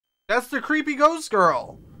That's the creepy ghost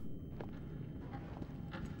girl.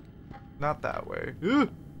 Not that way. Ugh.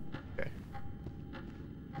 Okay.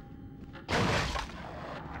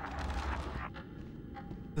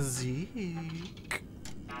 Zeke.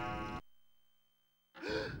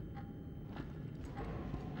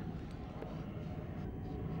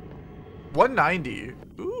 $190.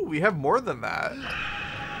 Ooh, we have more than that.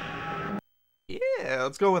 Yeah,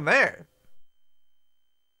 let's go in there.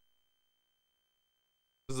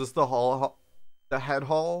 Is this the hall? The head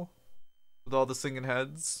hall? With all the singing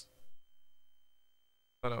heads?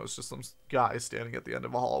 Oh no, it's just some guy standing at the end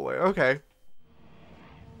of a hallway. Okay.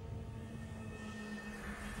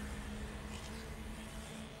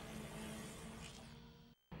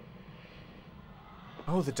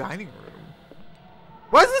 Oh, the dining room.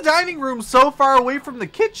 Why is the dining room so far away from the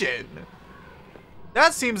kitchen?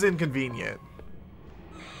 That seems inconvenient.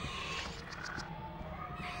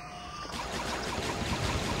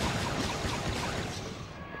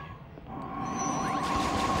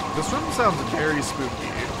 This room sounds very spooky.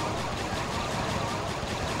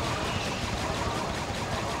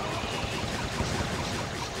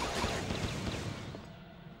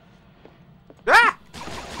 Ah!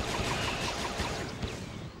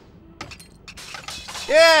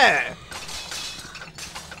 Yeah!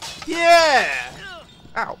 Yeah!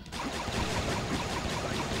 Ow.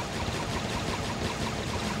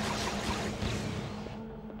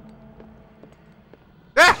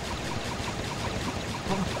 Ah!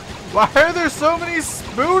 Why are there so many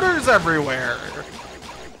spooters everywhere?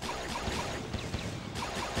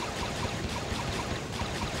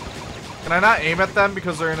 Can I not aim at them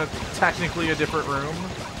because they're in technically a different room?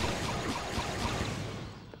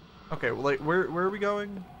 Okay, well, like, where are we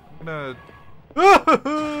going? I'm gonna...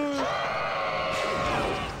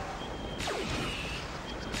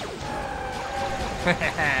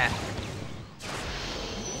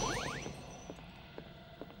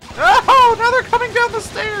 Oh, now they're coming down the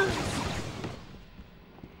stairs!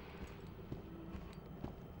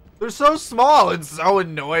 They're so small and so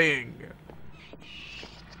annoying.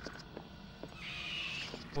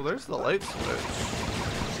 Well, there's the light switch.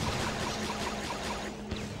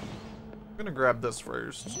 I'm gonna grab this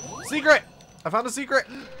first. Secret! I found a secret!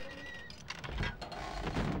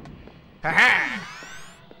 Haha!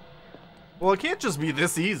 Well, it can't just be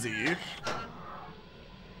this easy.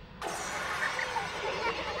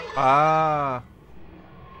 Ah.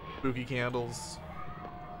 Spooky candles.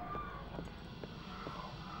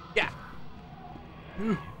 Yeah.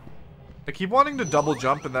 Ooh. I keep wanting to double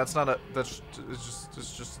jump, and that's not a. It's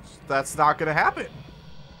just. That's not gonna happen.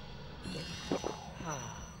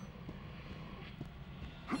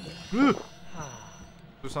 Ooh.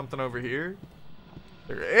 There's something over here.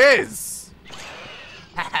 There is.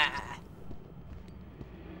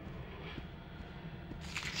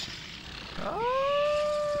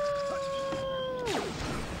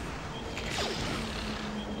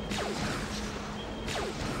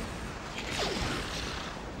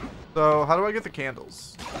 So, how do I get the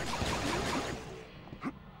candles?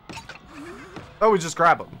 Oh, we just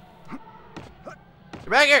grab them. Get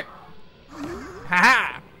back here!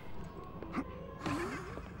 Haha!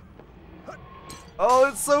 Oh,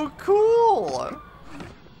 it's so cool!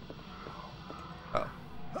 Oh.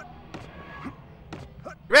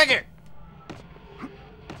 Get back here!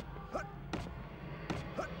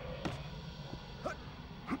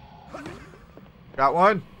 Got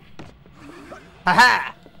one.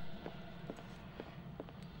 Haha!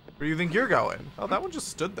 Where do you think you're going? Oh, that one just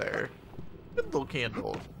stood there. Good little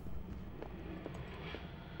candle.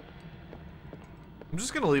 I'm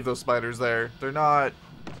just gonna leave those spiders there. They're not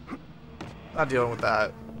dealing with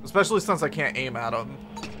that. Especially since I can't aim at them.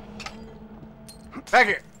 Back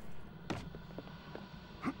here!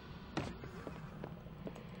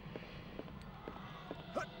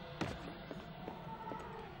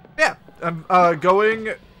 Yeah, I'm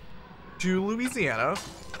going to Louisiana.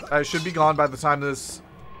 I should be gone by the time this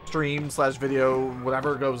stream / video,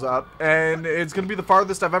 whatever goes up, and it's gonna be the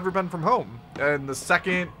farthest I've ever been from home, and the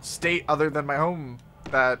second state other than my home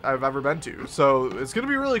that I've ever been to. So it's gonna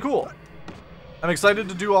be really cool. I'm excited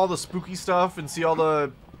to do all the spooky stuff and see all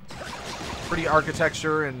the pretty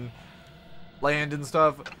architecture and land and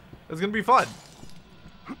stuff. It's gonna be fun.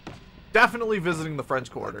 Definitely visiting the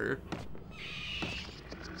French Quarter.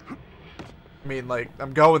 I mean, like,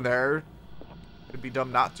 I'm going there. It'd be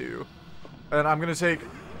dumb not to. And I'm gonna take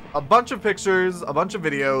a bunch of pictures, a bunch of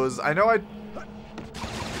videos. I know I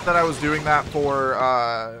said I was doing that for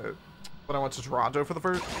when I went to Toronto for the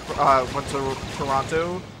first went to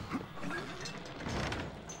Toronto.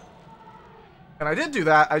 And I did do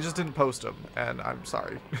that, I just didn't post them, and I'm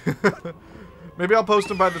sorry. Maybe I'll post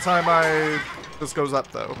them by the time this goes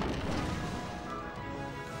up, though.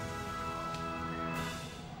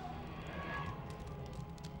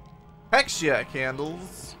 Heck yeah,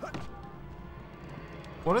 candles.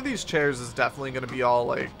 One of these chairs is definitely going to be all,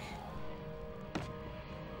 like...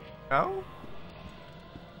 No?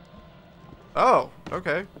 Oh,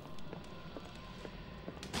 okay.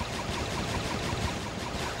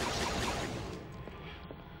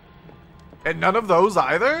 And none of those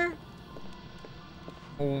either?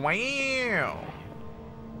 Wow.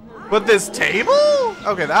 But this table?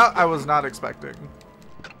 Okay, that I was not expecting.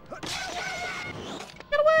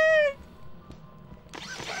 Get away!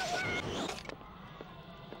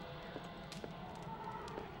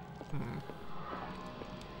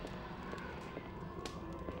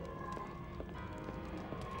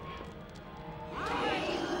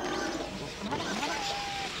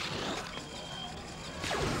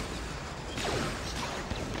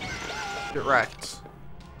 Get wrecked.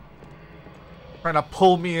 Trying to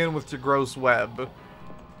pull me in with your gross web.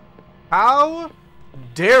 How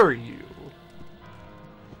dare you?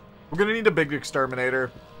 We're gonna need a big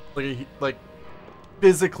exterminator. Like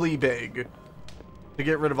physically big. To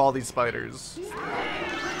get rid of all these spiders.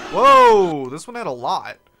 Whoa! This one had a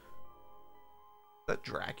lot. Is that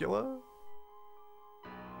Dracula?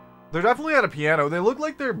 They're definitely at a piano. They look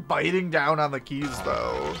like they're biting down on the keys,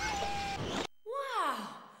 though.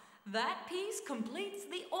 That piece completes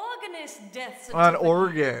the organist death certificate. An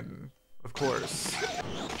organ, of course.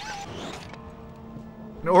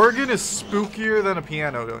 An organ is spookier than a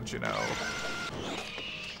piano, don't you know?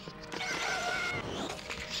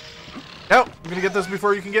 Nope, I'm gonna get this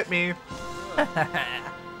before you can get me.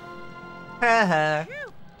 Ah!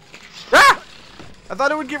 I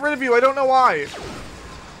thought it would get rid of you, I don't know why.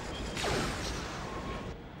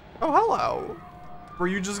 Oh, hello. Were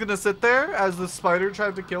you just gonna sit there as the spider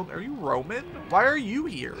tried to kill? Are you Roman? Why are you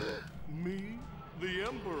here? Me, the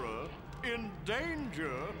Emperor, in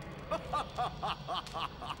danger?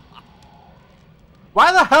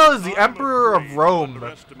 Why the hell is the Emperor of Rome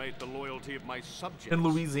Underestimate the loyalty of my subjects. in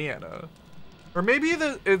Louisiana? Or maybe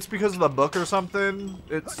it's because of the book or something.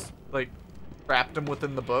 It's like trapped them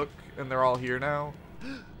within the book and they're all here now.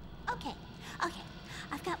 Okay,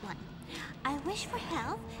 I've got one. I wish for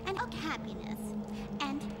health and happiness.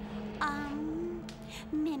 And,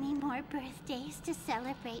 many more birthdays to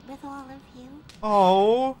celebrate with all of you.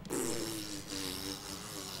 Oh.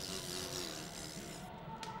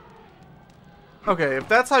 Okay, if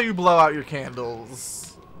that's how you blow out your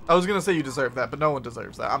candles. I was gonna say you deserve that, but no one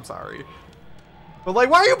deserves that. I'm sorry. But like,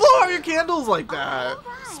 why are you blowing out your candles like that? All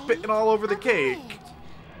right. Spitting all over the cake. Alright.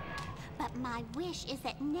 But my wish is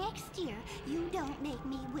that next year you don't make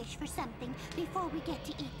me wish for something before we get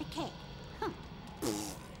to eat the cake.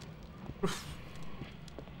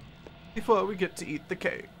 Before we get to eat the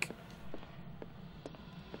cake.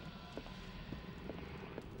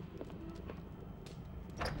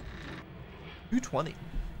 $2.20.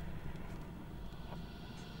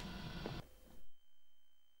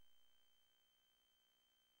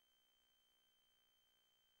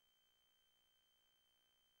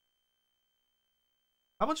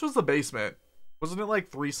 How much was the basement? Wasn't it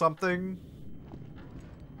like 3 something?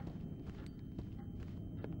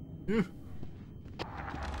 Ew.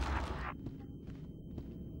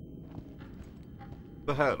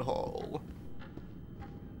 The head hole.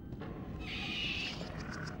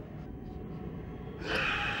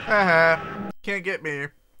 Haha. Can't get me.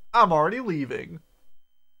 I'm already leaving.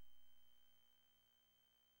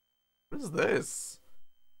 What is this?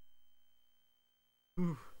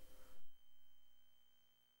 Ooh.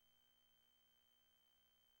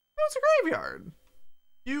 Oh, it's a graveyard.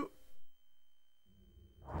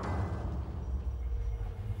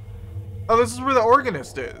 Oh, this is where the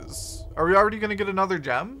organist is. Are we already gonna get another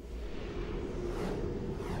gem?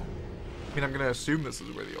 I mean, I'm gonna assume this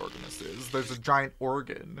is where the organist is. There's a giant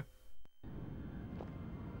organ.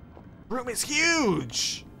 Room is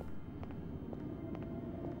huge!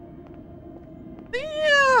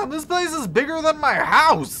 Damn, this place is bigger than my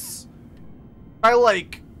house! By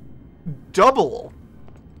like, double.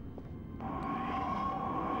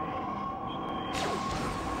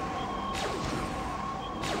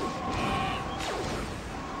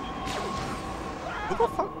 What the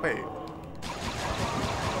fuck? Wait.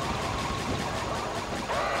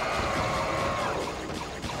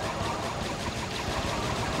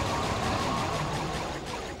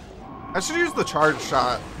 I should use the charge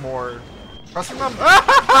shot more. Pressing them.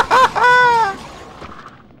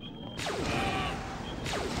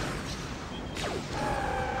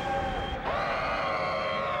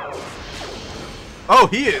 Oh,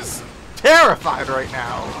 he is terrified right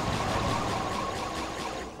now.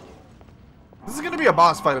 be a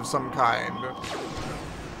boss fight of some kind.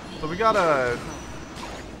 So we gotta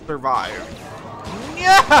survive.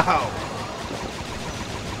 No!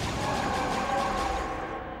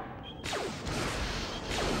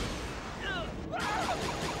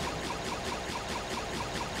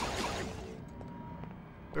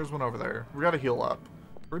 There's one over there. We gotta heal up.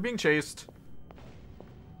 We're being chased.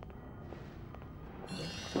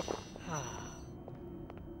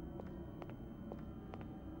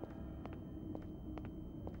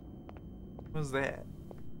 What was that?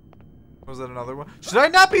 Was that another one? Should I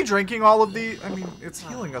not be drinking all of the? I mean, it's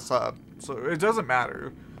healing us up, so it doesn't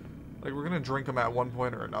matter. Like, we're gonna drink them at one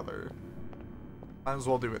point or another. Might as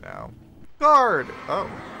well do it now. Guard! Oh.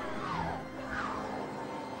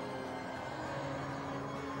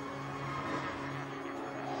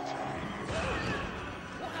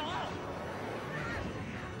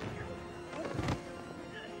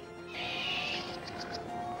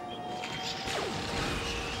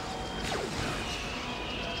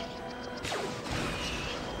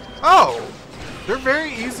 Oh! They're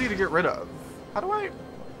very easy to get rid of. How do I...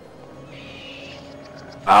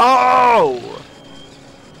 Oh!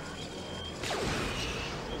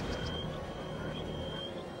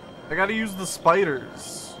 I gotta use the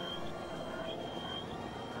spiders.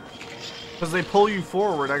 Because they pull you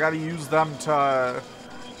forward, I gotta use them to...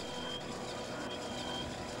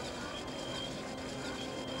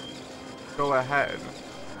 go ahead.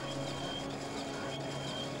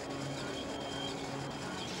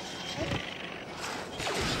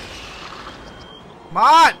 Come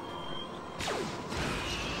on!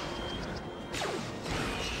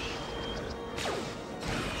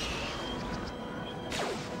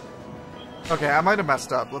 Okay, I might have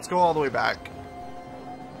messed up. Let's go all the way back.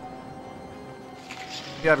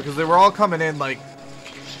 Yeah, because they were all coming in like...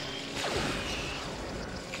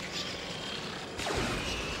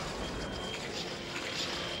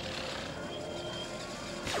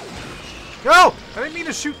 No! I didn't mean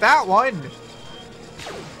to shoot that one!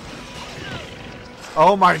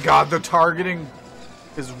 Oh my god, the targeting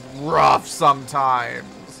is rough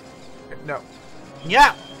sometimes. No.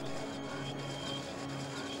 Yeah!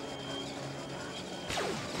 There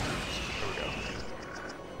we go.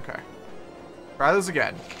 Okay. Try this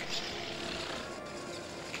again.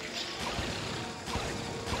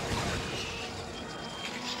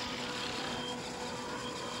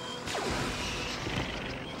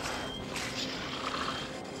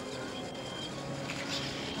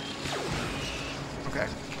 Okay.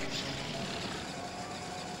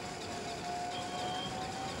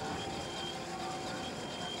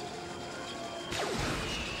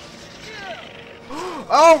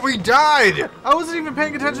 Oh, we died! I wasn't even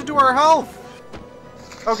paying attention to our health!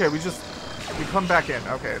 Okay, we come back in.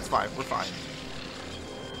 Okay, it's fine. We're fine.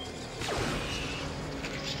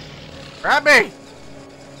 Grab me!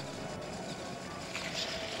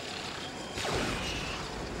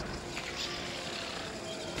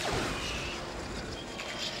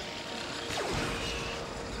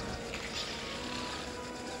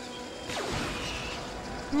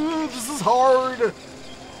 This is hard.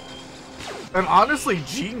 And honestly,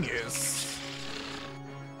 genius.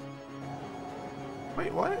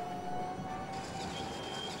 Wait, what?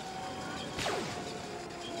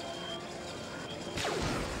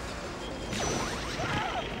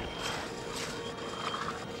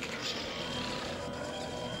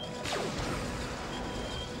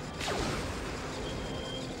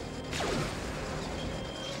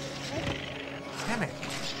 Damn it.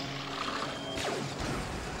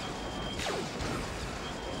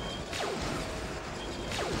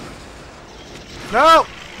 No!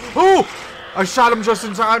 Ooh! I shot him just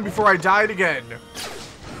in time before I died again.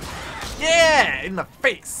 Yeah! In the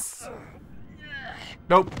face!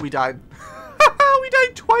 Nope, we died. We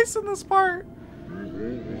died twice in this part.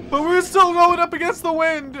 But we're still going up against the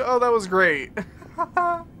wind. Oh, that was great.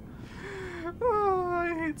 Oh,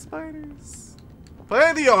 I hate spiders.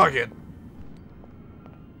 Play the organ.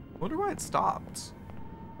 Wonder why it stopped.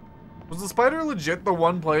 Was the spider legit the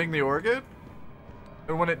one playing the organ?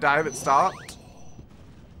 And when it died, it stopped?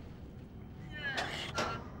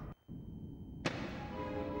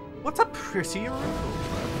 What's a pretty room?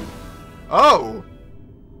 Oh!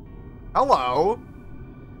 Hello!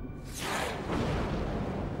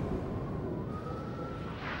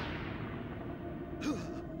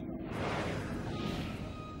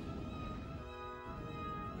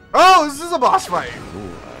 Oh, this is a boss fight! You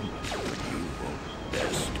won't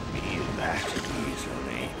best me that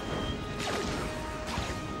easily.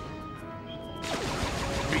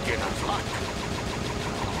 Beginner's luck.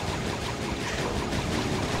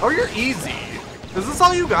 Oh, you're easy. Is this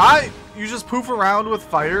all you got? You just poof around with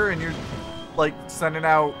fire and you're like sending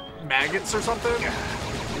out maggots or something.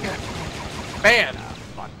 Man,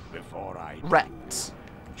 But before I do, wrecked.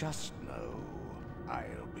 just know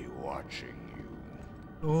I'll be watching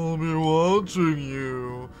you. I'll be watching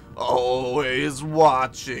you. Always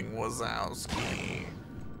watching, Wazowski.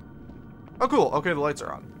 Oh, cool. Okay, the lights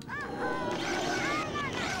are on.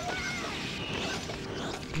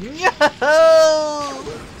 No!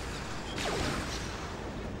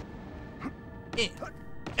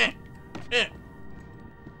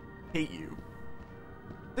 Hate you.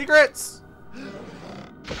 Secrets!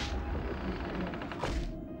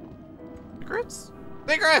 Secrets?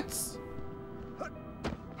 Secrets!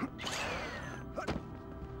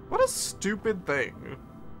 What a stupid thing.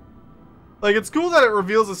 Like, it's cool that it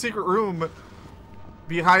reveals a secret room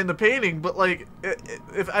behind the painting, but like,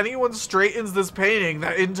 if anyone straightens this painting,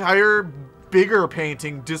 that entire bigger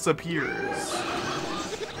painting disappears.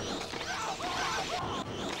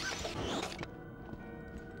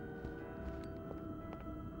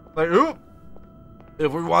 Like, oop!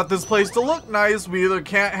 If we want this place to look nice, we either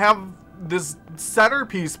can't have this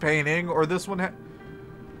centerpiece painting, or this one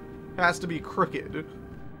has to be crooked.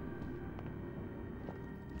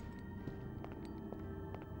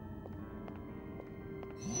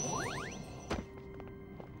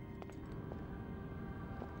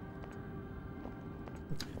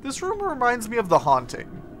 This room reminds me of The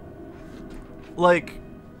Haunting. Like,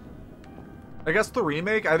 I guess the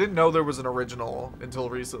remake, I didn't know there was an original until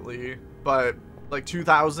recently, but like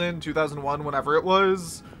 2000, 2001, whenever it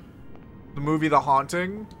was, the movie The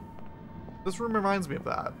Haunting, this room reminds me of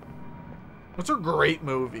that. It's a great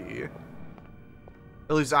movie.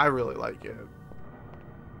 At least I really like it.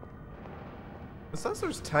 It says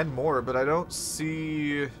there's 10 more, but I don't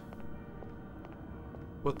see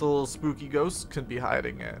what the little spooky ghosts could be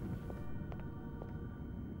hiding in.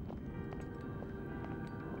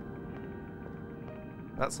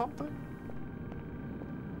 That something?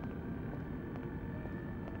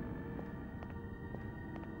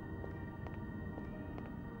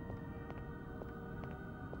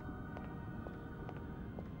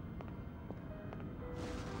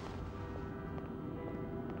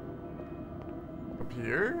 Up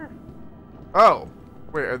here? Oh,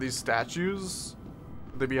 wait, are these statues?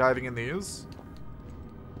 Would they be hiding in these?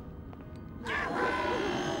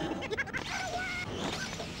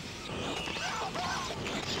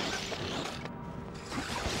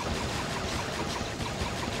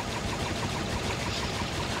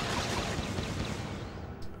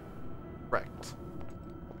 Wrecked.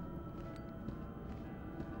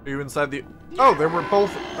 Are you inside the... Oh, they were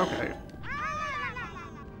both... Okay.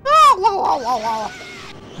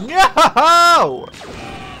 No!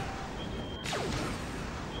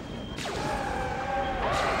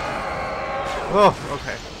 Oh,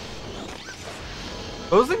 okay.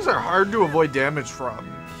 Those things are hard to avoid damage from.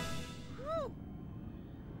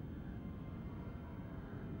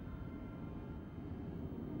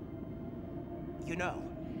 You know,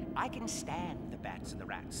 I can stand the bats and the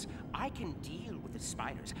rats. I can deal with the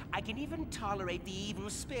spiders. I can even tolerate the evil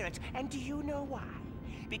spirits. And do you know why?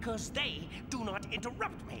 Because they do not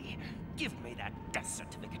interrupt me. Give me that death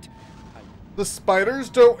certificate. The spiders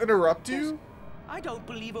don't interrupt you? I don't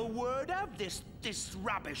believe a word of this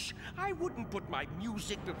rubbish. I wouldn't put my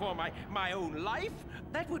music before my own life.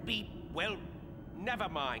 That would be, well, never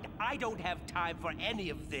mind. I don't have time for any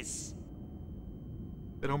of this.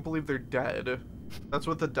 They don't believe they're dead. That's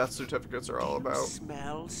what the death certificates are all about.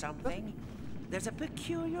 Smell something? There's a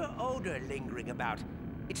peculiar odor lingering about.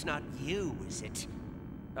 It's not you, is it?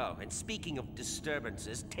 Oh, and speaking of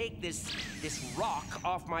disturbances, take this rock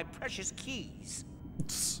off my precious keys.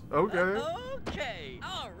 Okay. Okay,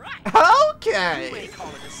 all right. Okay. You may call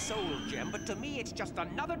it a soul gem, but to me it's just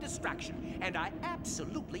another distraction, and I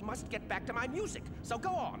absolutely must get back to my music. So go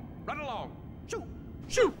on, run along, shoot,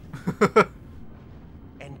 Shoot.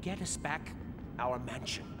 and get us back our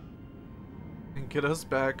mansion. And get us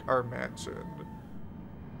back our mansion.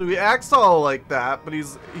 So he acts all like that, but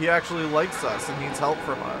he actually likes us and needs help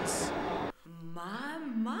from us. My,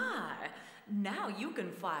 my. Now you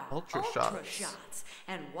can fire Ultra shots.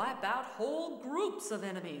 and wipe out whole groups of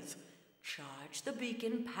enemies. Charge the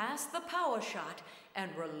beacon past the power shot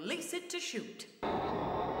and release it to shoot.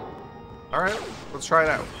 Alright, let's try it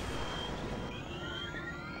out.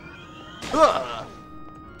 Ugh.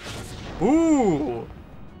 Ooh.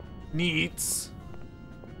 Neat.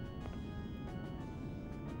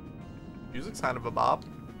 Music's kind of a bop.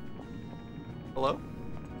 Hello?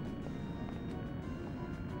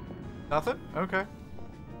 Nothing? Okay.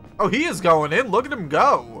 Oh, he is going in. Look at him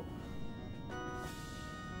go.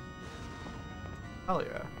 Hell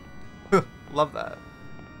yeah. Love that.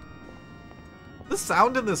 The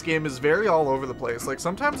sound in this game is very all over the place. Like,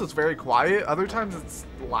 sometimes it's very quiet, other times it's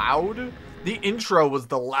loud. The intro was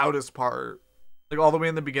the loudest part. Like, all the way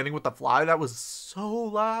in the beginning with the fly, that was so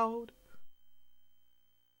loud.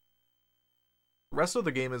 The rest of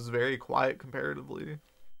the game is very quiet comparatively.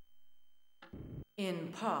 In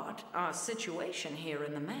part, our situation here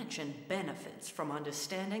in the mansion benefits from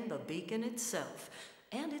understanding the beacon itself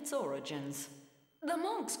and its origins. The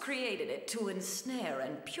monks created it to ensnare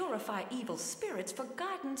and purify evil spirits for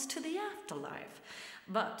guidance to the afterlife.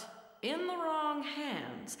 But in the wrong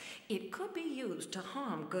hands, it could be used to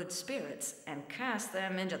harm good spirits and cast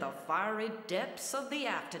them into the fiery depths of the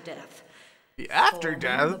afterdeath. The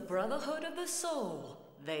afterdeath? Forming the Brotherhood of the Soul,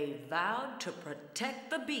 they vowed to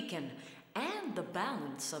protect the beacon and the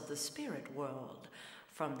balance of the spirit world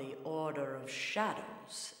from the Order of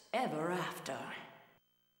Shadows ever after.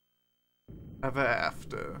 Ever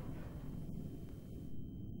after.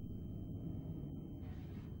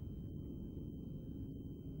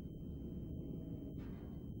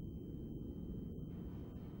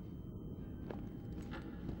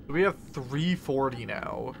 We have 340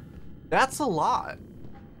 now. That's a lot.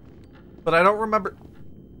 But I don't remember.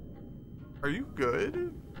 Are you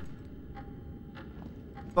good?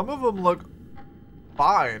 Some of them look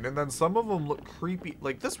fine, and then some of them look creepy.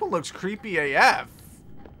 Like, this one looks creepy AF.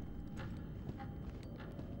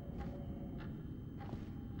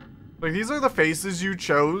 Like, these are the faces you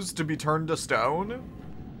chose to be turned to stone?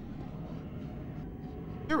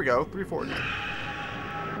 Here we go, 340.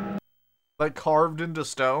 Like, carved into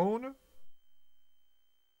stone?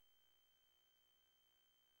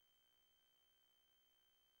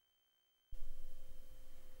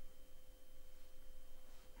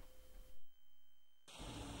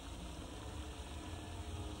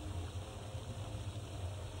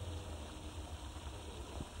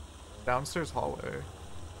 Downstairs hallway.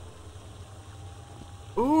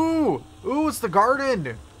 Ooh! Ooh, it's the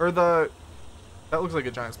garden! Or the... That looks like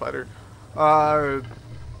a giant spider.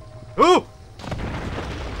 Ooh!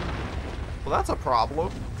 Well, that's a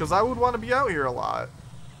problem. Because I would want to be out here a lot.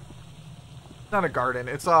 Not a garden.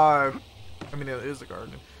 It's I mean, it is a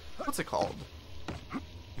garden. What's it called?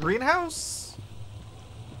 Greenhouse?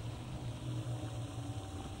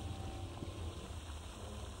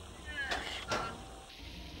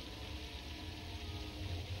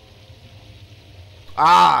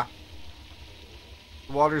 Ah!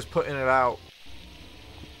 The water's putting it out.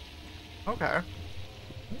 Okay.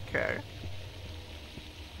 Okay.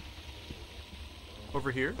 Over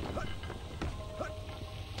here?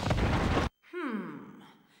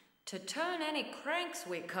 To turn any cranks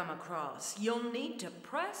we come across, you'll need to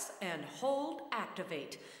press and hold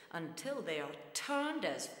activate until they are turned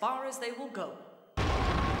as far as they will go.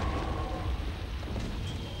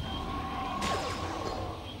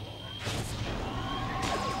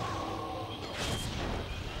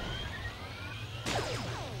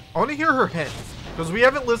 I want to hear her hints, because we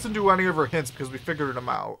haven't listened to any of her hints because we figured them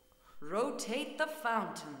out. Rotate the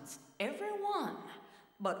fountains, every one,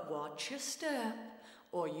 but watch your step,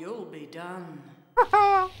 or you'll be done.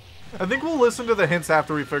 I think we'll listen to the hints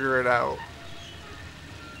after we figure it out.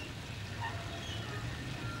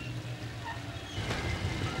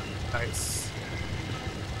 Nice.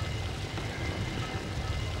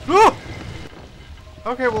 Oh!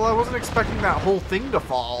 Okay, well, I wasn't expecting that whole thing to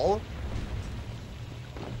fall.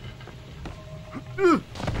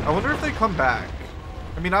 I wonder if they come back.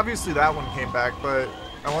 I mean, obviously that one came back, but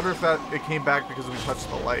I wonder if it came back because we touched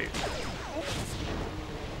the light.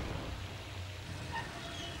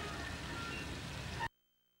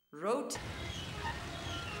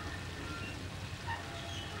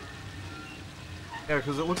 Yeah,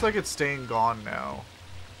 because it looks like it's staying gone now.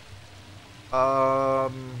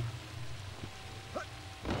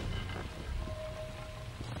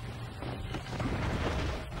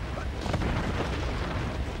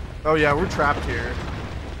 Oh yeah, we're trapped here.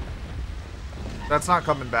 That's not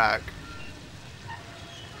coming back.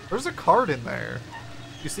 There's a card in there.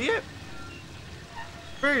 You see it?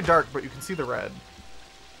 Very dark, but you can see the red.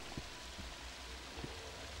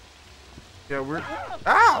 Yeah, we're...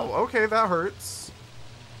 Ow! Okay, that hurts.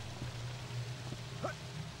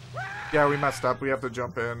 Yeah, we messed up. We have to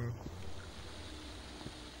jump in.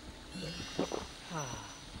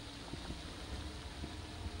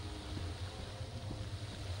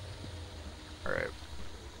 Alright.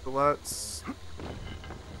 So let's...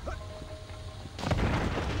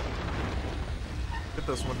 get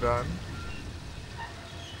this one done.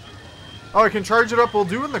 Oh, I can charge it up while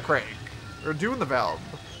doing the crank. Or doing the valve.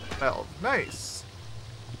 Nice.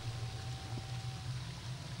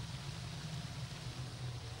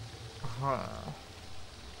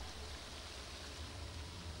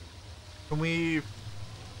 Can we...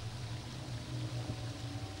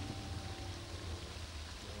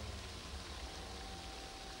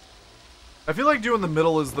 I feel like doing the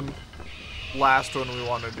middle is the last one we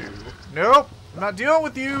want to do. Nope! I'm not dealing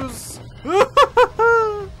with yous! No!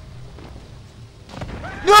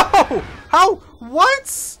 How?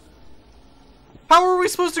 What? How are we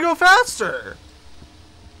supposed to go faster?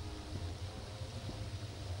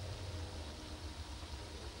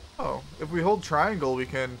 Oh, if we hold triangle, we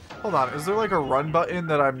can... Hold on, is there like a run button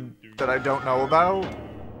that I don't know about?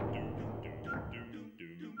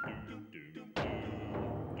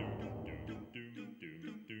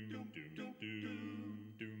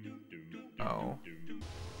 Oh.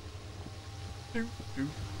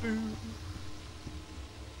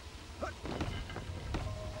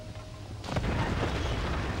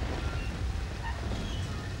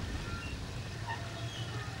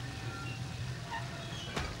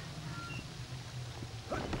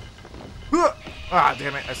 Ah,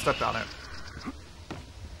 damn it, I stepped on it.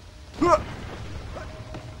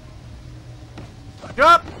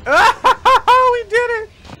 Yup! We did it!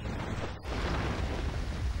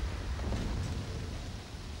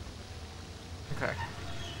 Okay.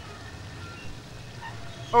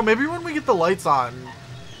 Oh, maybe when we get the lights on,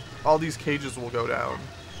 all these cages will go down.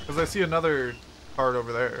 Because I see another part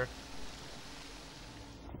over there.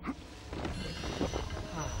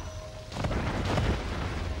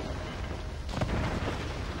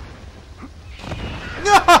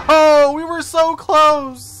 No! We were so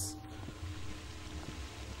close!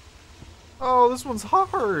 Oh, this one's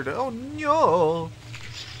hard. Oh, no.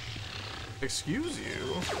 Excuse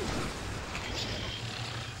you.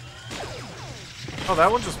 Oh,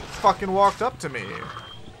 that one just fucking walked up to me.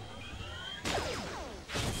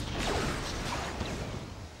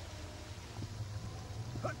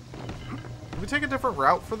 Can we take a different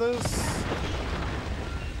route for this?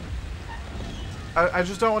 I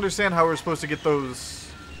just don't understand how we're supposed to get those...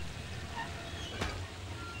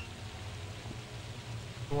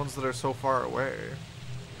 The ones that are so far away.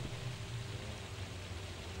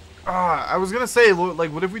 Ah, I was gonna say,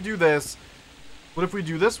 like, what if we do this? What if we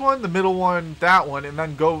do this one, the middle one, that one, and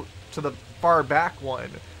then go to the far back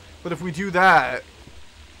one? But if we do that,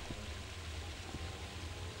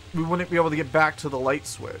 we wouldn't be able to get back to the light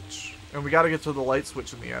switch. And we gotta get to the light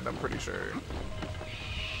switch in the end, I'm pretty sure.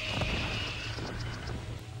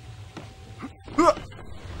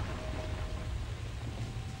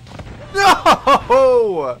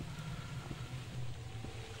 No!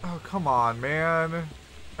 Oh, come on, man.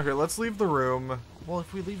 Okay, let's leave the room. Well,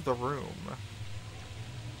 if we leave the room,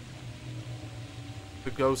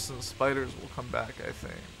 the ghosts and spiders will come back, I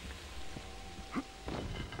think.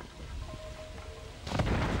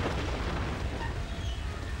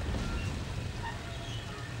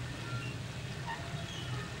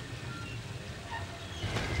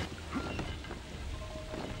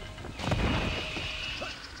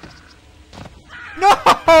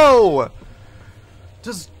 No!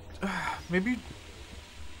 Just maybe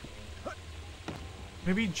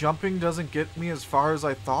jumping doesn't get me as far as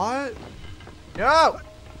I thought. Yo!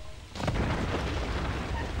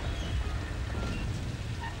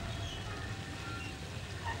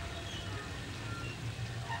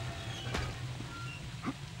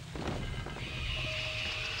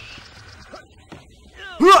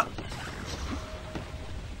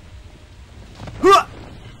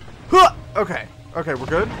 Okay. Okay, we're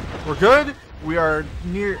good. We're good. We are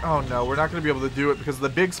near... Oh, no. We're not going to be able to do it because the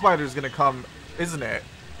big spider is going to come, isn't it?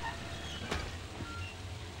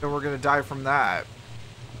 And we're going to die from that.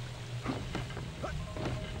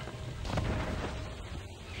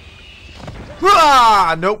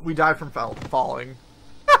 Ah! Nope, we die from falling.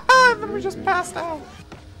 And then we just passed out.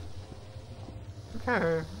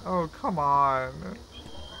 Okay. Oh, come on.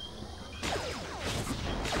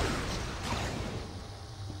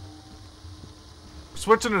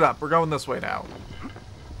 Switching it up. We're going this way now.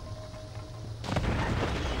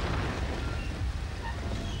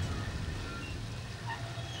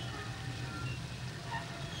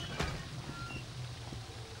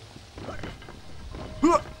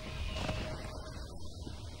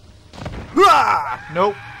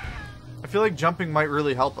 Nope. I feel like jumping might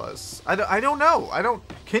really help us. I don't know.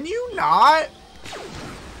 Can you not?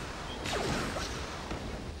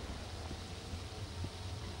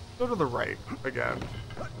 Go to the right again.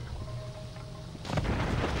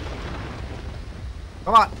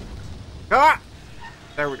 Come on. Come on.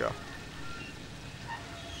 There we go.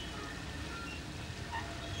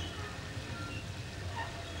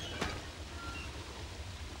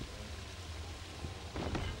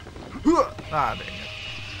 Ah, dang it.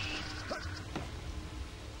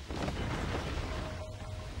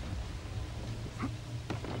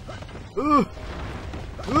 Ugh.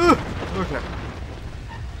 Ugh. Okay.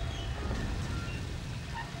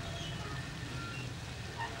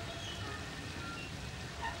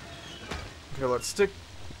 Okay, let's stick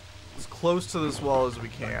as close to this wall as we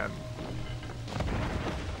can.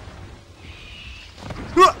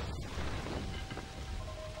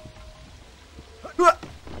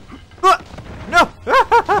 No!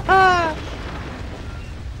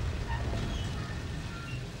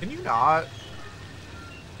 Can you not?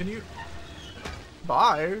 Can you?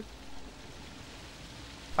 Bye.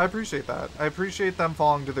 I appreciate that. I appreciate them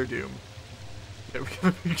falling to their doom. Okay, we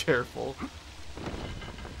gotta be careful.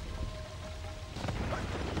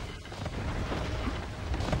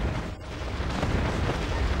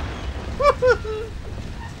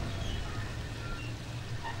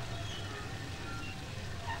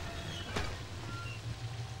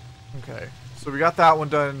 Okay, so we got that one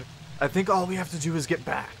done. I think all we have to do is get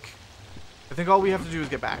back.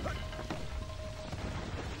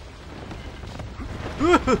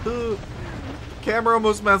 Camera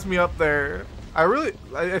almost messed me up there.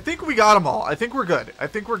 I think we got them all. I think we're good.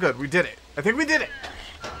 We did it. I think we did it.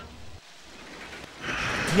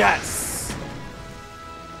 Yes.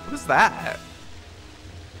 What is that?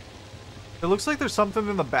 It looks like there's something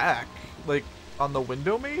in the back. Like on the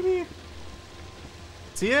window maybe?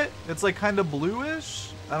 See it? It's like kind of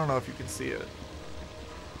bluish. I don't know if you can see it.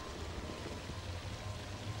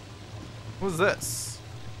 What is this?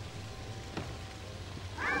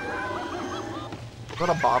 Is that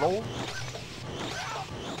a bottle?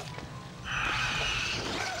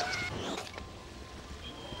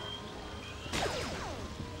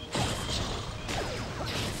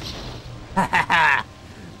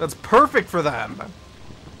 That's perfect for them.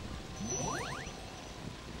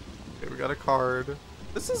 Okay, we got a card.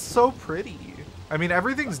 This is so pretty. I mean,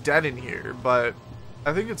 everything's dead in here, but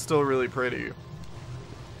I think it's still really pretty.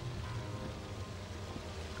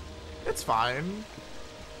 It's fine.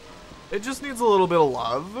 It just needs a little bit of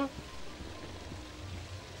love.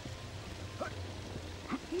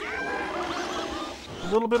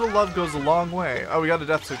 A little bit of love goes a long way. Oh, we got a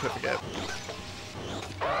death certificate.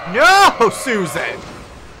 No, Susan!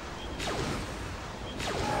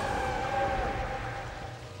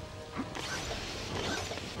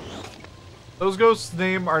 Those ghosts'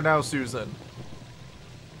 names are now Susan.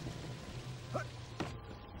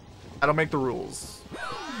 I don't make the rules.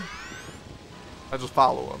 I just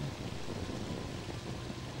follow them.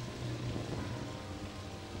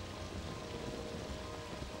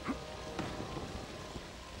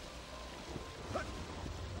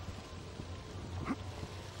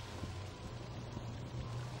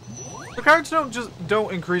 The cards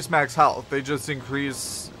don't increase max health. They just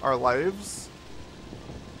increase our lives.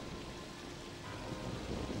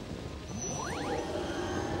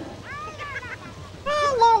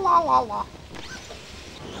 La la la la.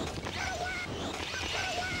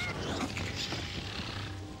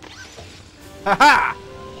 Haha!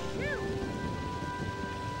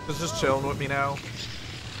 It's just chilling with me now.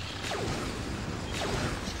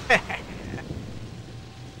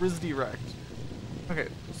 Rizdy wrecked. Okay,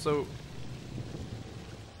 so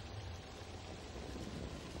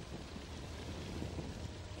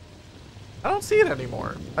I don't see it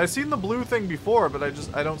anymore. I've seen the blue thing before, but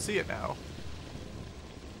I don't see it now.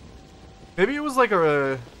 Maybe it was like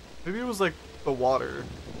the water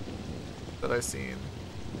that I seen.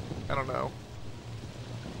 I don't know.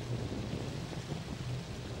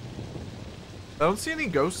 I don't see any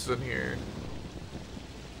ghosts in here.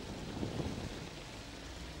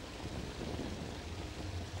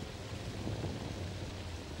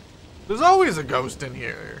 There's always a ghost in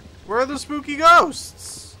here. Where are the spooky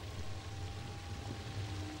ghosts?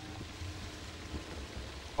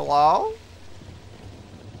 Hello?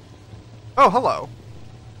 Oh, hello.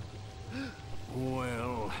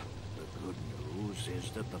 Well, the good news is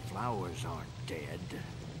that the flowers aren't dead.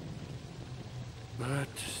 But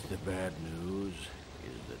the bad news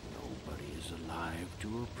is that nobody is alive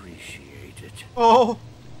to appreciate it. Oh.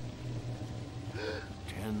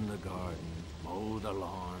 Tend the garden, mow the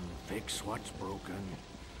lawn, fix what's broken.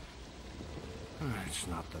 It's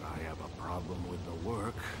not that I have a problem with the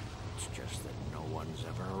work. It's just that no one's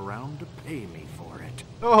ever around to pay me for it.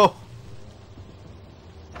 Oh.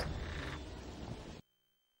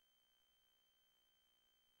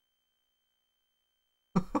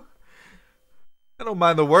 I don't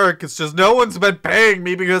mind the work, it's just no one's been paying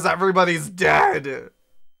me because everybody's dead.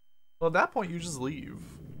 Well, at that point, you just leave.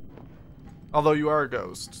 Although you are a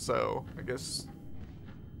ghost, so I guess...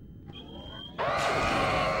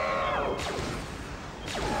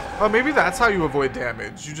 Oh, maybe that's how you avoid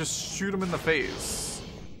damage. You just shoot them in the face.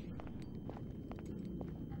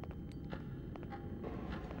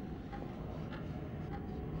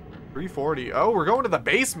 340. Oh, we're going to the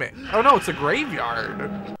basement. Oh no, it's a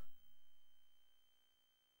graveyard.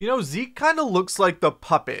 You know, Zeke kind of looks like the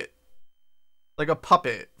puppet. Like a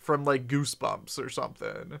puppet from like Goosebumps or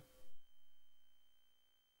something.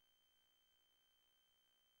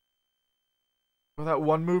 Or that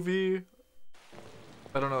one movie.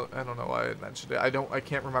 I don't know why I mentioned it. I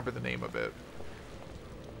can't remember the name of it.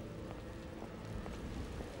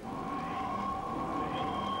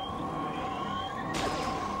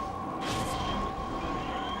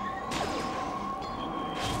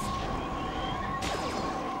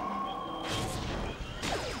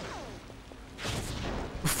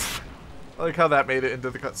 I like how that made it into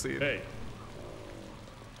the cutscene. Hey.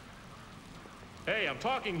 Hey, I'm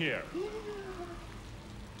talking here.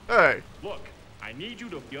 Hey. Look, I need you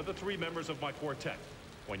to the other 3 members of my quartet.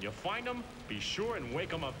 When you find them, be sure and wake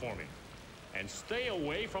them up for me. And stay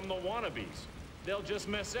away from the wannabes. They'll just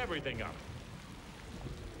mess everything up.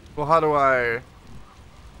 Well, how do I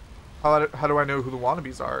know who the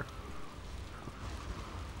wannabes are?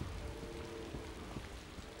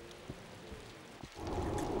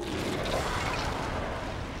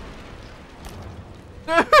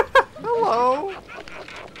 Hello.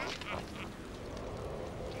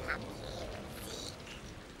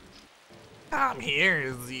 I'm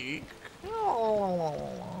here, Zeke.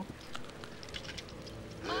 Oh.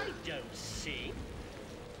 I don't see.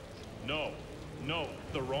 No,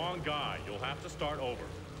 the wrong guy. You'll have to start over.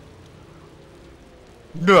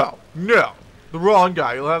 No, the wrong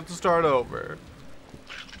guy. You'll have to start over.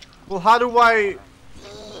 Well, how do I?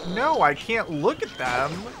 No, I can't look at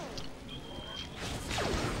them.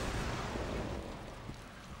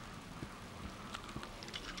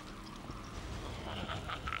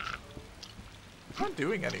 I'm not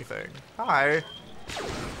doing anything. Hi.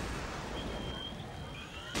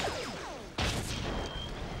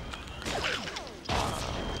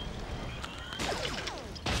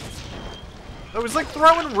 I was like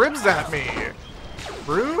throwing ribs at me.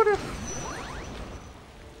 Rude.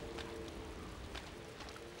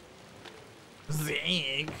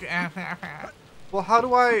 Zeke. Well, how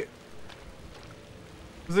do I?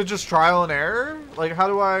 Is it just trial and error? Like, how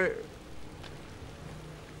do I?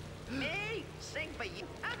 Me, sing for you.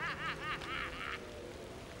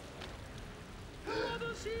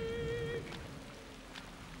 Brother Zeke.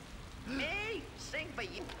 Me, sing for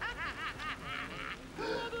you.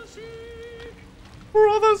 Brother Zeke.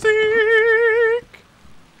 Brother Zeke.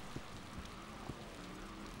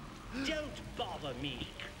 Don't bother me.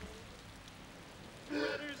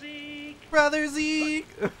 Brother Zeke. Brother Zeke.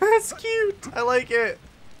 That's cute. I like it.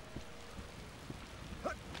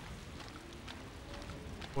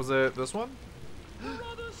 Was it this one?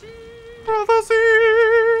 Brother Zeke. Brother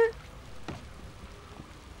Zeke.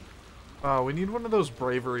 Oh, we need one of those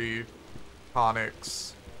bravery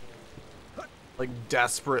tonics. Like,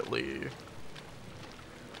 desperately.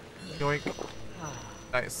 Yoink.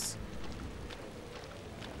 Nice.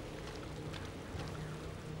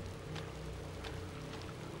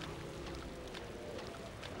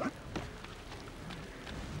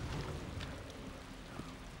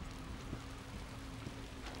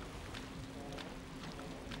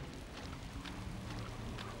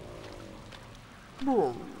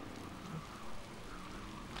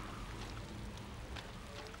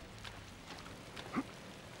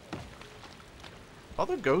 All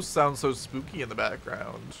the ghosts sound so spooky in the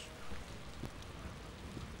background.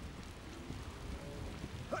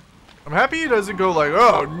 I'm happy he doesn't go like,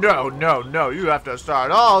 oh, no, you have to start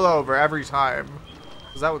all over every time.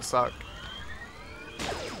 Because that would suck.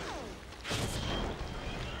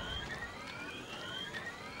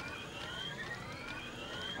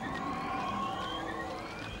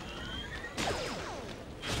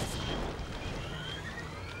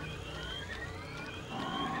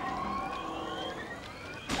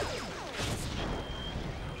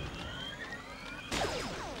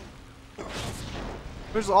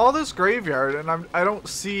 There's all this graveyard, and I don't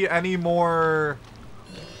see any more.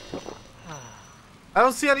 I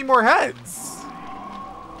don't see any more heads.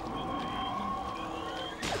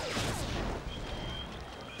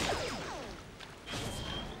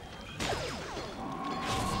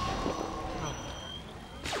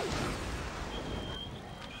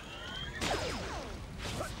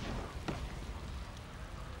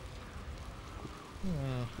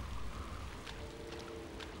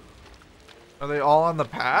 Are they all on the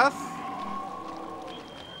path?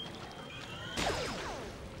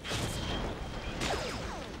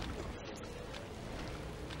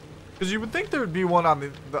 Because you would think there would be one on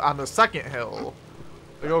the second hill,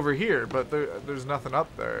 like over here, but there's nothing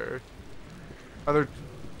up there. Are there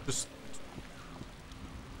just?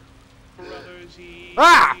 Brother Zeke.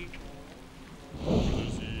 Ah!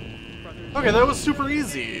 Okay, that was super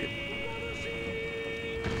easy.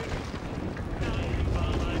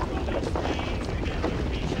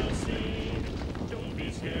 Don't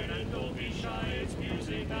be scared and don't be shy, it's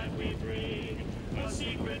music that we bring. A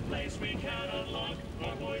secret place we can unlock,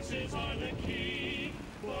 our voices are the key.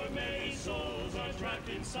 For many souls are trapped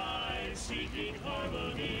inside, seeking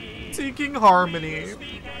harmony. Seeking harmony.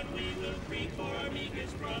 Speak and we will creak for our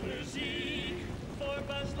meekest brother Zeke. For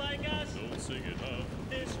bus like us, don't sing it up,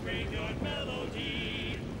 this graveyard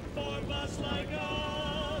melody. For bus like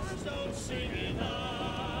us, don't sing it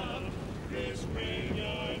up, this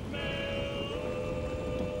graveyard melody.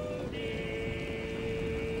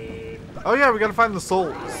 Oh yeah, we gotta find the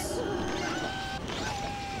souls.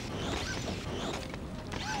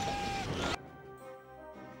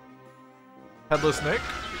 Headless Nick.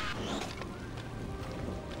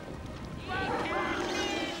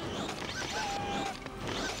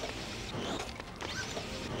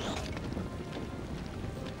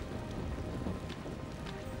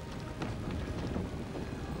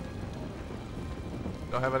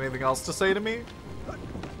 Don't have anything else to say to me?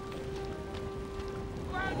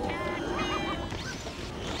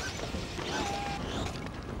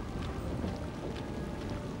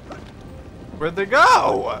 Where'd they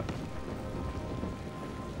go?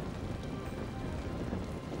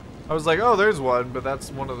 I was like, oh, there's one, but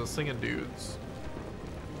that's one of the singing dudes.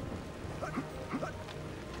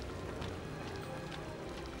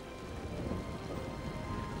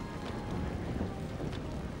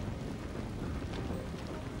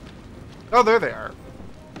 Oh, there they are.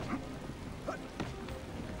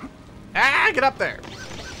 Ah, get up there.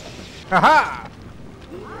 Haha.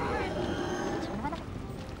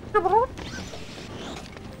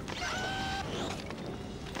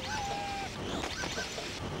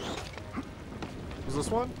 Was this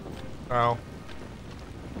one? Oh.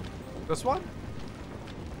 This one?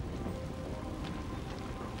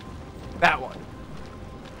 That one.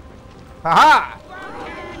 Haha!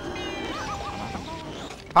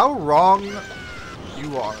 How wrong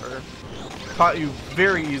you are. Caught you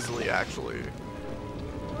very easily, actually.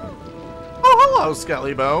 Oh, hello,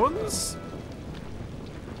 Skelly Bones.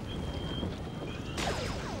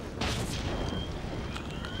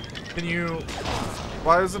 Can you...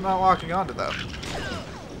 Why is it not locking onto them?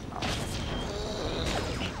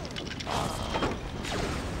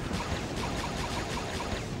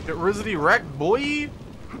 Get Rizzity wrecked, boy!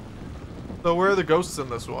 So where are the ghosts in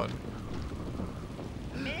this one?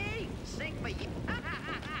 Me? Sing for you.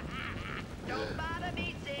 Don't bother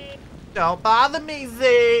me, Zeke. Don't bother me,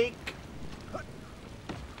 Zeke!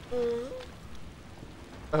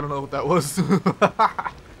 I don't know what that was.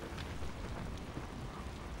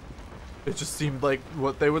 It just seemed like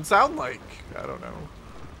what they would sound like. I don't know.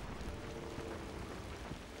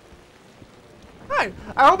 Hi,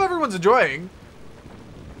 I hope everyone's enjoying.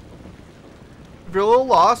 If you're a little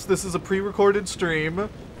lost, this is a pre-recorded stream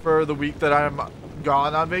for the week that I'm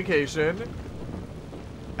gone on vacation.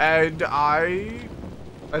 And I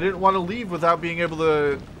didn't want to leave without being able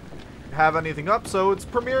to have anything up, so it's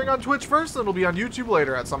premiering on Twitch first and it'll be on YouTube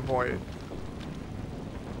later at some point.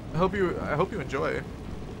 I hope you enjoy.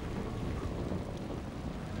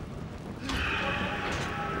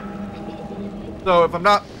 So if I'm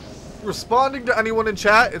not responding to anyone in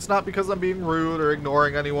chat, it's not because I'm being rude or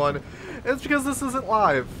ignoring anyone. It's because this isn't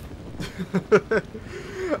live.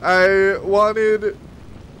 I wanted...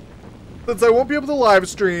 Since I won't be able to live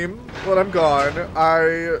stream when I'm gone,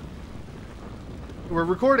 we're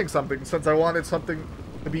recording something since I wanted something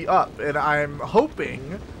to be up. And I'm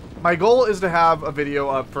hoping... My goal is to have a video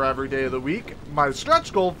up for every day of the week. My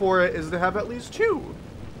stretch goal for it is to have at least 2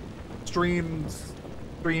 stream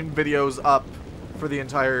videos up for the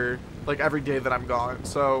entire, like, every day that I'm gone.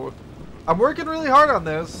 So I'm working really hard on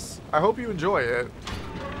this. I hope you enjoy it.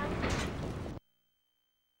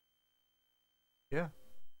 Yeah.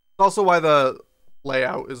 Also why the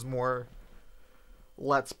layout is more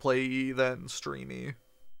Let's Play than streamy.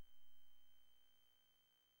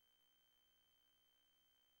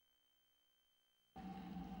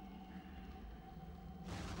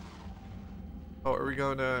 Oh, are we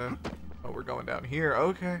going to... Oh, we're going down here.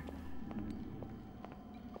 Okay.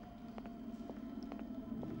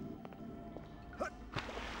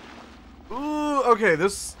 Ooh, okay,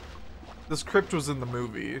 this crypt was in the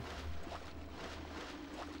movie.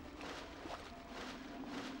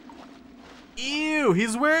 Ew,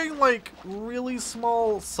 he's wearing, like, really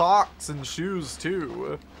small socks and shoes,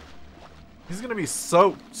 too. He's gonna be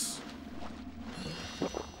soaked.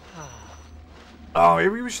 Oh,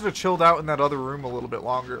 maybe we should have chilled out in that other room a little bit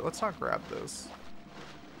longer. Let's not grab this.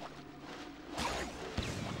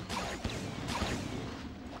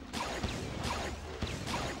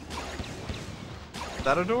 Is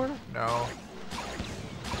that a door? No.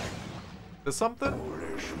 Is something?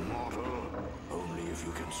 Foolish mortal. Only if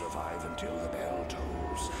you can survive until the bell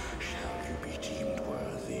tolls shall you be deemed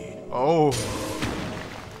worthy. Oh.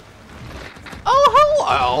 Oh,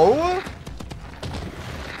 hello!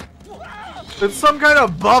 It's some kind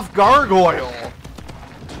of buff gargoyle.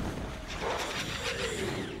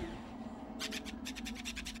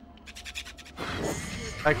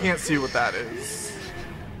 I can't see what that is.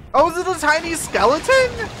 Oh, is it a tiny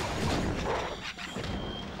skeleton?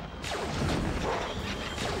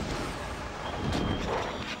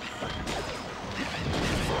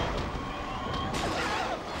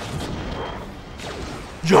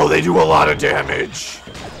 Yo, they do a lot of damage.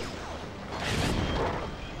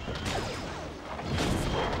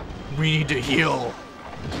 We need to heal.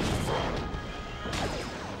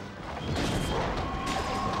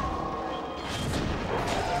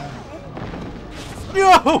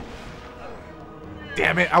 No!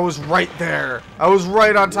 Damn it, I was right there. I was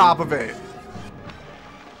right on top of it.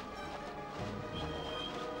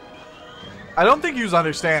 I don't think you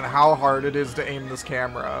understand how hard it is to aim this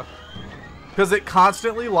camera. Because it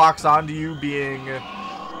constantly locks onto you being,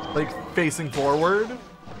 like, facing forward.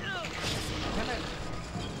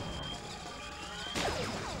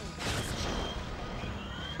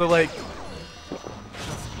 But, like,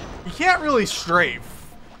 you can't really strafe.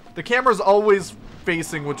 The camera's always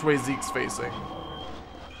facing which way Zeke's facing.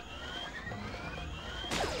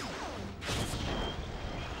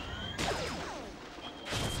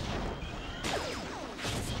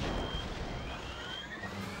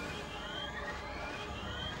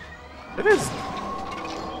 It is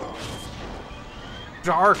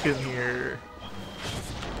dark in here.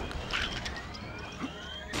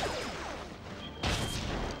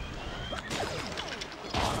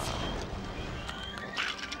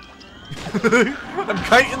 I'm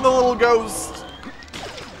kiting the little ghost.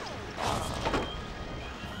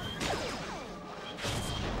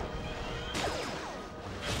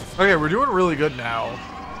 Okay, we're doing really good now.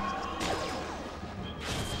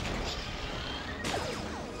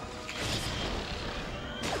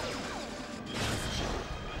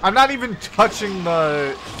 I'm not even touching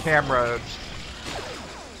the camera.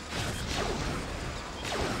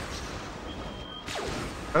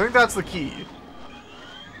 I think that's the key.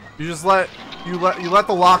 You just let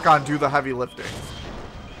the lock-on do the heavy lifting.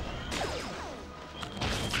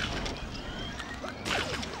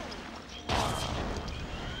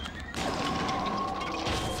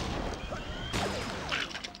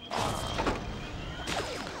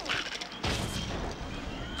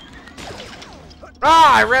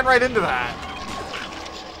 Ah, I ran right into that.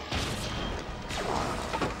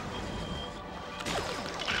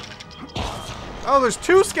 Oh, there's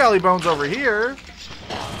two skelly bones over here.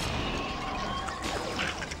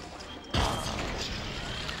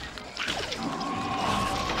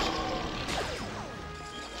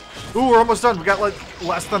 Ooh, we're almost done. We got like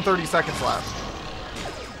less than 30 seconds left.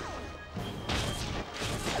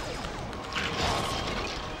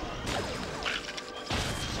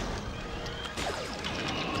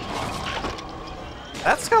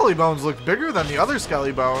 That skelly bones look bigger than the other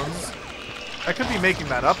skelly bones. I could be making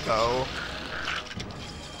that up though.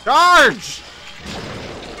 Charge!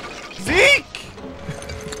 Zeke!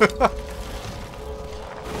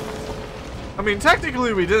 I mean,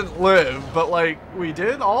 technically we didn't live, but like, we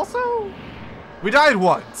did also? We died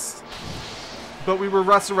once. But we were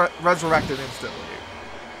resurrected instantly.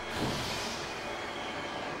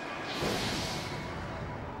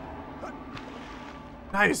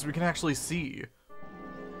 Nice, we can actually see.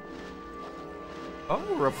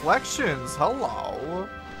 Oh, reflections. Hello.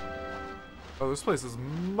 Oh, this place is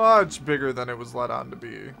much bigger than it was let on to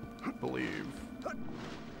be, I believe.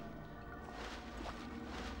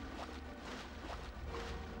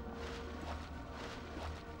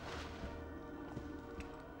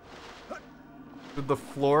 Did the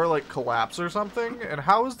floor, like, collapse or something? And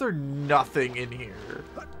how is there nothing in here?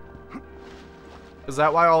 Is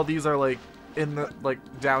that why all these are, like, in the,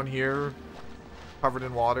 like, down here, covered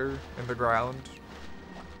in water, in the ground?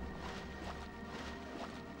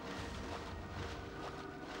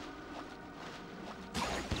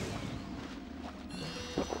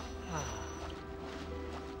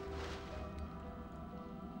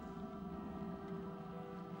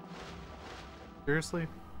 Seriously?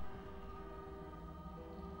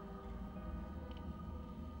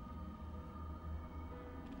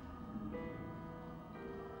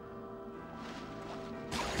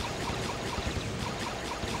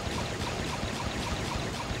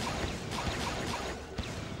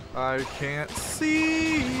 I can't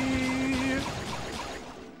see.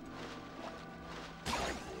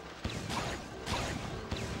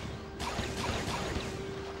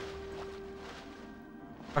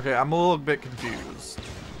 Okay, I'm a little bit confused.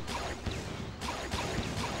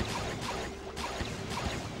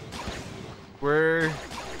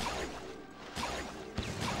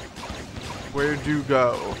 Where do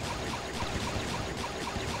go?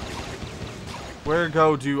 Where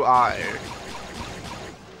go do I?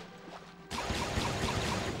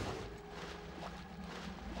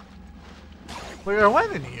 Like, I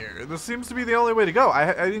went in here. This seems to be the only way to go.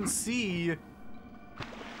 I didn't see...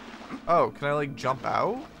 Oh, can I, like, jump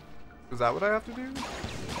out? Is that what I have to do?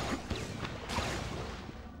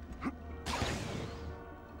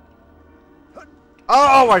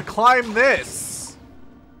 Oh, I climbed this!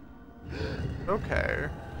 Okay.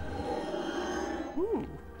 Ooh.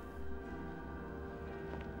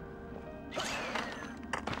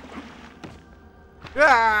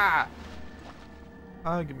 Yeah!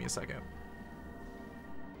 Give me a second.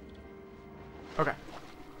 Okay.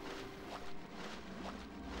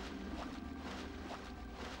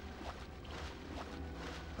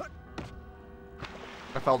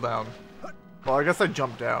 I fell down. Well, I guess I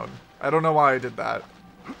jumped down. I don't know why I did that.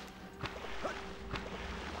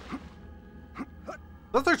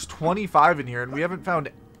 But there's 25 in here and we haven't found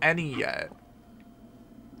any yet.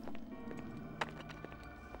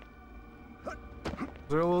 Is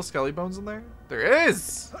there a little skelly bones in there? There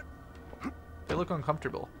is! They look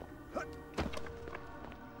uncomfortable.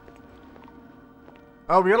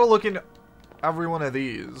 Oh, we gotta look in every one of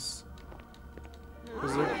these.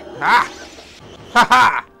 Is there... Ah! Ha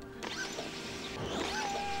ha!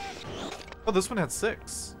 Oh, this one had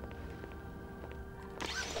 6.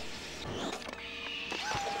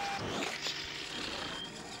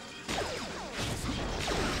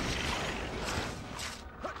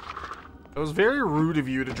 It was very rude of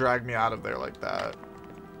you to drag me out of there like that.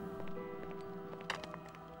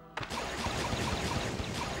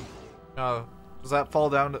 Does that fall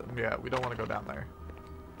down to... Yeah, we don't want to go down there.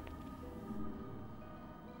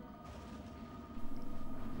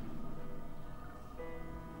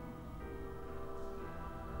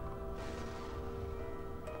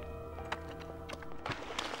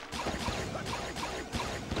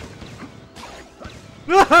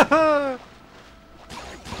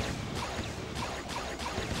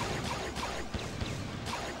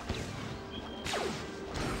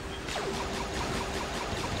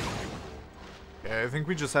 Okay, I think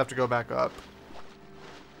we just have to go back up.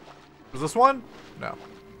 Is this one? No.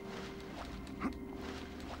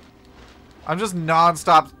 I'm just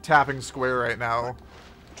non-stop tapping square right now,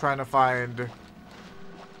 trying to find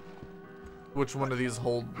which one of these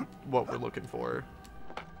hold what we're looking for.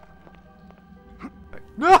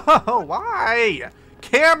 No! Why?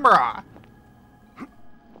 Camera! You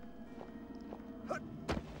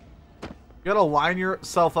gotta line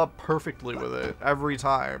yourself up perfectly with it every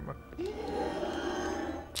time.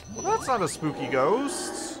 Well, that's not a spooky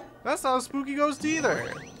ghost. That's not a spooky ghost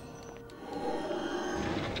either.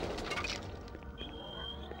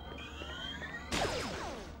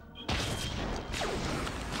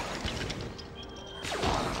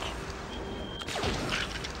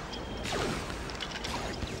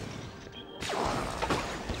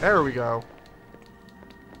 There we go.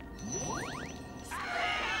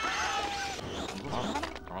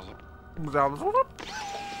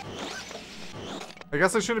 I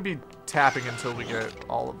guess I shouldn't be tapping until we get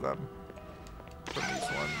all of them from these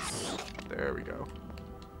ones. There we go.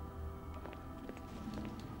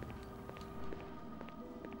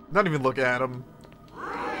 Not even looking at them.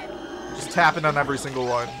 Just tapping on every single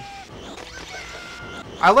one.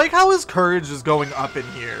 I like how his courage is going up in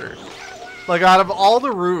here. Like, out of all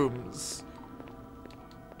the rooms,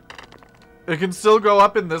 it can still go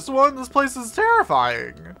up in this one? This place is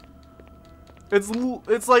terrifying.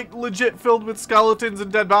 It's like legit filled with skeletons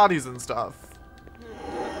and dead bodies and stuff.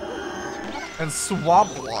 And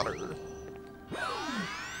swamp water.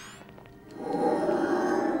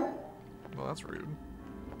 Well, that's rude.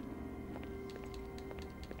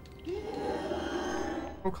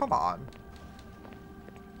 Oh, come on.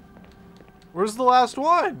 Where's the last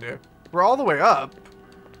one? We're all the way up.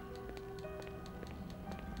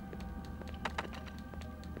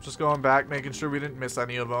 Just going back, making sure we didn't miss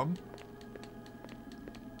any of them.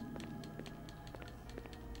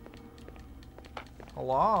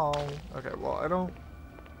 Hello? Okay, well, I don't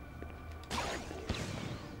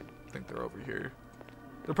think they're over here.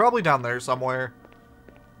 They're probably down there somewhere.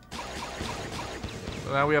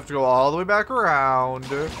 So now we have to go all the way back around.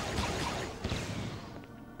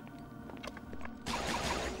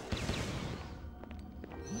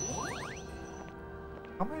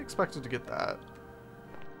 How am I expected to get that?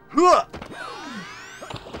 Ah!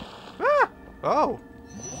 Oh.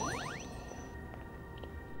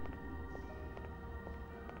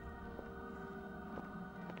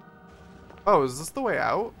 Oh, is this the way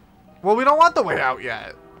out? Well, we don't want the way out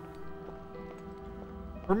yet.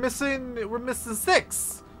 We're missing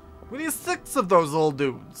 6. We need 6 of those little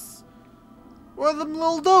dudes. Where are them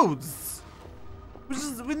little dudes?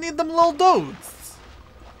 We need them little dudes.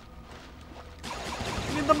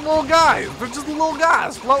 We need them little guys. They're just little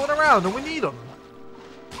guys floating around, and we need them.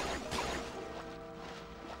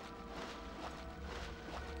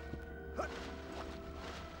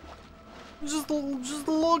 Just a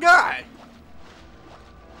little guy.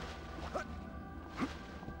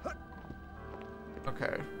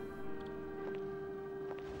 Okay.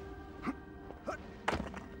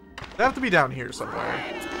 They have to be down here somewhere.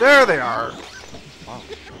 There they are. Wow.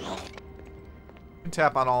 You can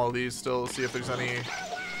tap on all of these still, see if there's any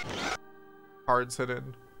cards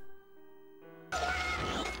hidden.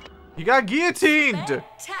 He got guillotined!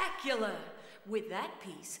 Spectacular! With that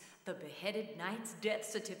piece, the beheaded knight's death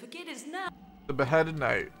certificate is now... The beheaded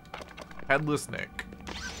knight. Headless Nick.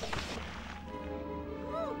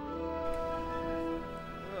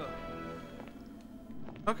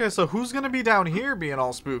 Okay, so who's gonna be down here being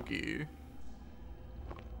all spooky?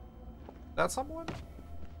 That someone?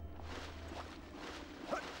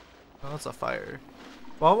 Oh, that's a fire.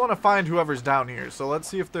 Well, I want to find whoever's down here, so let's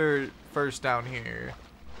see if they're first down here.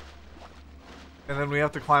 And then we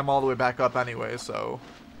have to climb all the way back up anyway, so...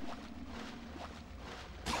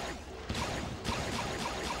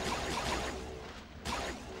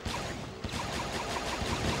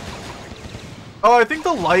 Oh, I think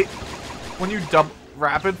the light, when you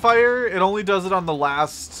rapid fire, it only does it on the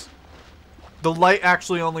last... The light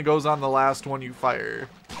actually only goes on the last one you fire.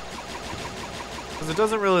 Because it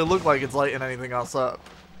doesn't really look like it's lighting anything else up.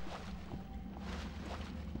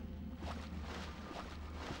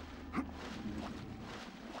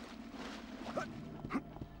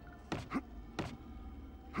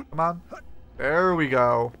 Come on. There we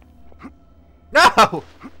go. No!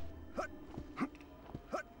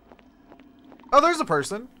 Oh, there's a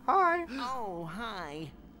person. Hi. Oh,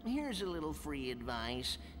 hi. Here's a little free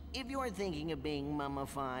advice. If you're thinking of being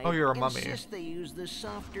mummified, oh, you're a mummy. Insist they use the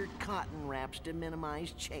softer cotton wraps to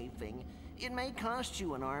minimize chafing. It may cost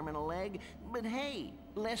you an arm and a leg, but hey,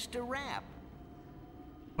 less to wrap.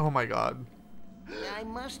 Oh my god. I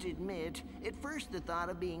must admit, at first the thought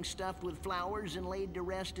of being stuffed with flowers and laid to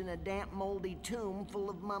rest in a damp, moldy tomb full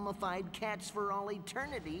of mummified cats for all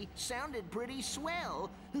eternity sounded pretty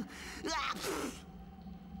swell.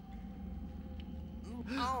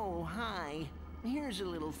 Oh, hi. Here's a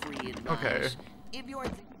little free advice. Okay. If you're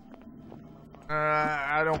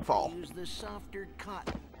I don't fall. Use the softer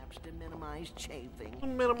cotton wraps to minimize chafing.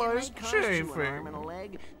 Minimize it may cost you an arm chafing. and a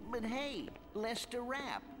leg, but hey, less to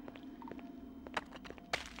wrap.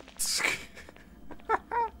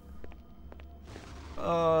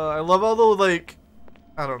 I love all the, like,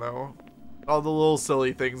 I don't know, all the little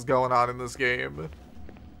silly things going on in this game.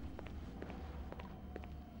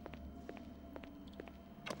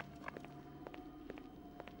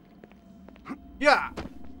 Yeah!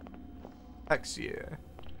 Hex yeah.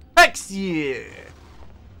 Hex yeah!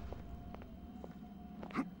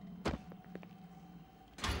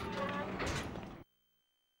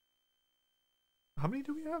 How many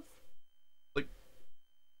do we have? Like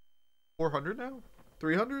 400 now?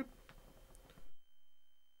 300?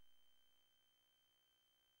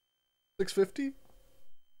 650?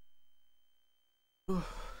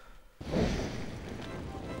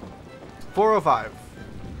 405.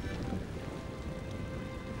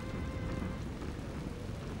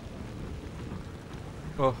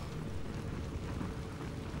 Oh.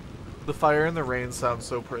 The fire and the rain sound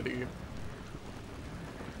so pretty.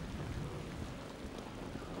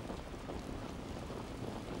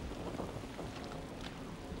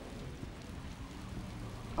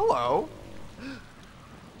 Hello.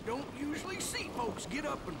 Don't usually see folks get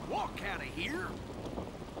up and walk out of here.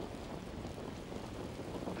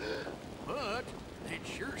 But it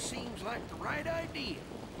sure seems like the right idea.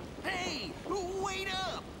 Hey, wait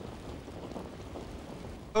up!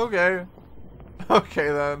 Okay. Okay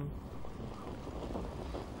then.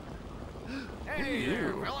 Hey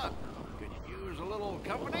there, fella. Could you use a little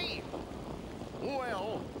company?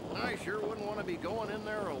 Well, I sure wouldn't want to be going in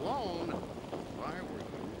there alone. If I were you.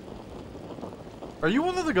 Are you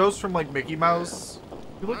one of the ghosts from, like, Mickey Mouse?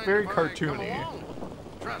 You look Mind very if I come cartoony. along?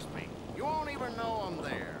 Trust me, you won't even know I'm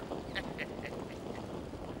there.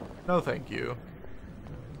 No, thank you.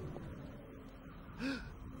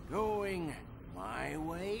 Going my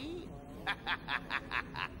way?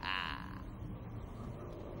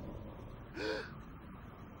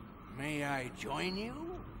 May I join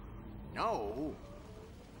you? No.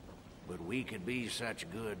 But we could be such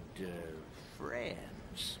good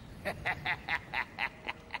friends.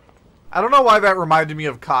 I don't know why that reminded me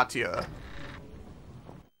of Katya.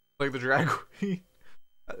 Like the drag queen.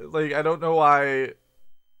 Like, I don't know why.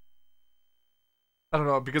 I don't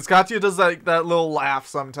know, because Katya does like that little laugh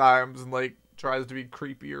sometimes and like tries to be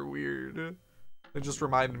creepy or weird. It just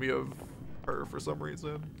reminded me of her for some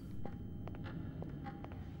reason.